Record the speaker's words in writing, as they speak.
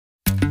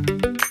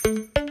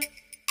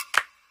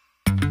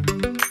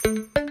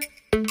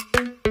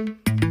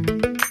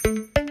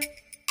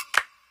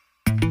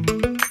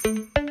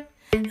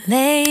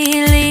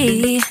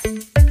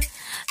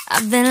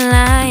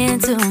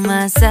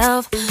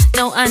myself.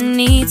 No, I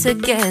need to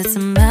get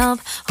some help,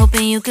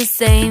 hoping you could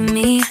save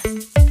me.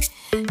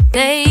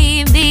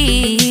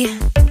 Baby,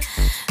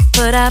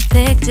 put our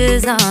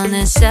pictures on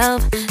the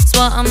shelf.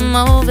 Swore I'm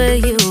over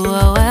you,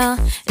 oh well,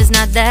 it's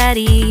not that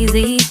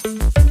easy.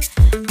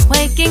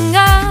 Waking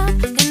up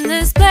in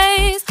this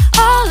place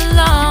all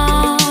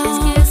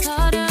alone,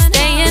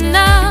 staying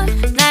up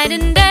night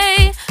and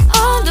day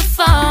on the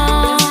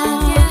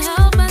phone.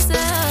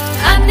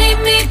 I need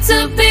me to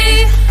be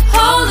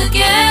whole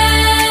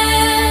again.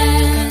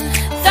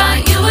 Thought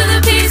you were the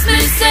piece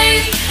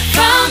missing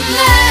from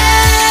last.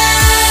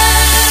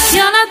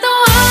 You're not the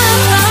one,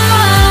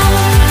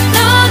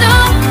 no, no.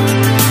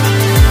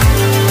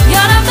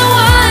 You're not the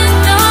one,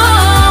 no,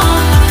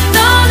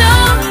 no, no.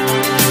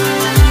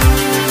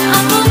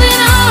 I'm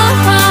moving on,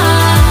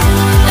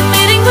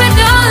 admitting we're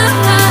done.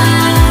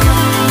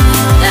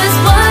 That's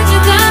what you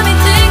got me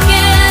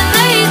thinking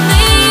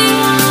lately,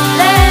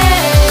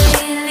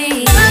 lately.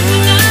 What you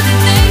got me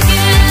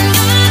thinking,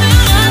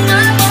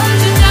 what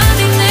you got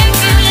me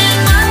thinking,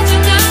 what you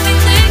got me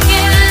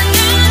thinking.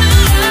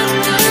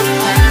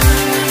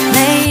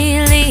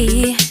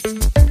 Lately,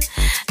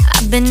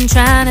 I've been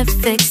trying to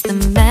fix the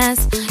mess,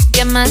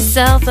 get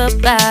myself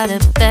up out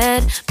of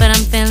bed, but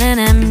I'm feeling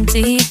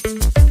empty.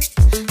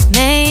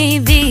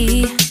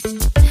 Maybe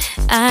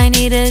I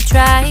need to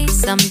try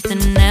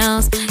something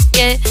else,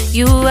 get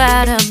you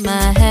out of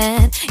my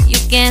head. You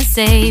can't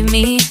save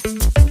me.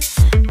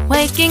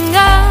 Waking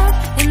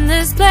up in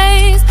this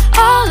place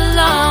all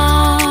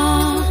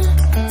alone,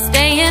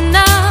 staying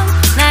up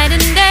night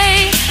and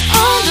day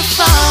on the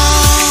phone.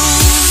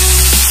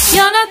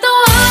 You're not the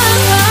one,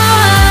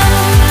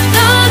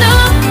 no, no.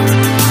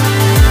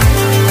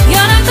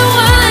 You're not the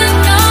one,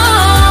 no,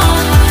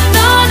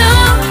 no, no.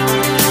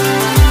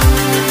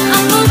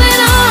 I'm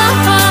moving on,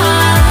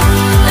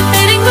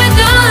 admitting we're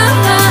done.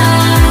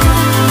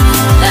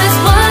 That's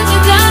what you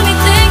got me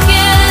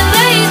thinking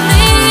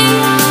lately,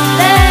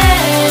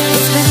 lately.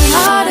 It's been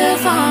harder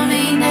for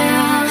me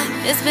now.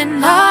 It's been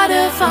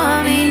harder for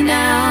me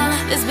now.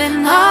 It's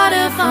been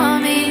harder for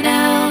me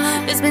now.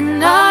 It's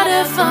been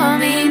harder for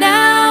me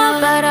now.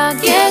 But I'll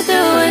get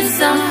through it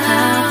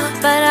somehow.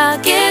 But I'll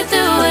get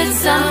through it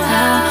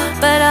somehow.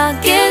 But I'll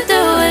get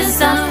through it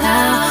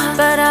somehow.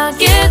 But I'll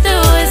get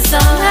through it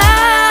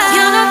somehow.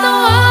 You're not the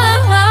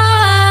one,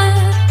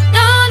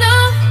 no, no.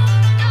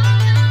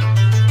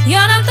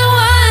 You're not the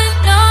one,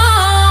 no,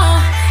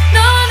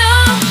 no, no.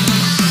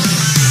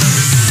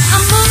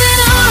 I'm moving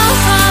on,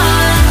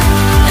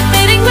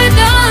 admitting we're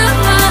done.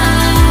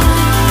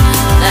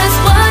 That's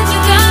what you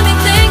got me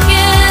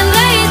thinking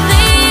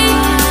lately.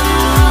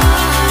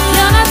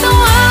 You're not the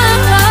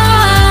one,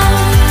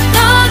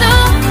 no, no.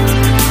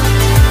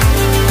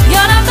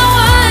 You're not the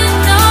one,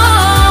 no,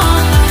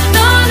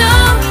 no, no.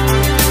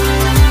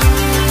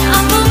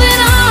 I'm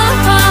moving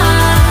on,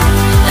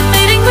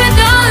 admitting we're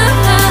done.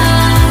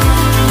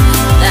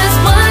 That's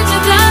what you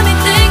got me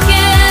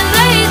thinking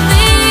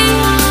lately,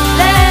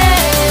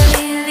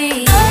 lately.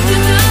 What you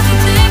got me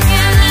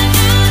thinking,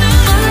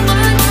 what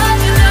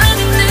you got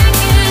me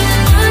thinking,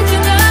 what you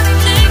got me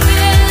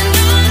thinking,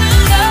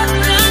 what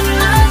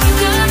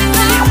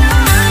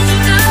you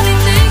got me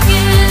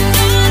thinking, what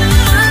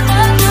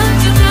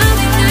you got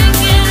me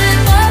thinking,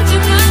 what you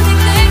got me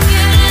thinking.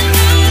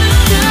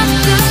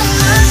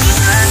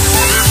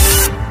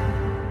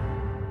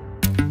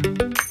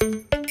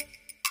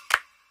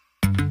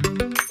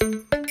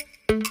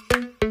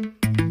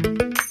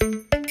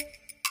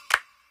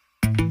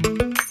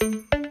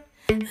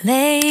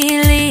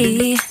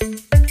 Lately,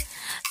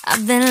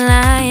 I've been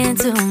lying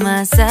to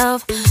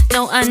myself.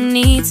 No, I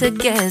need to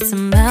get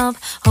some help,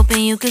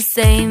 hoping you could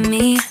save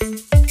me.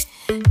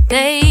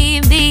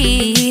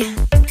 Baby,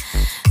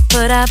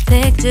 put our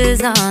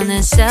pictures on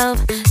the shelf.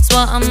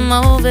 Swore I'm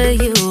over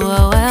you,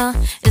 oh well,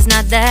 it's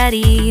not that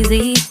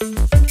easy.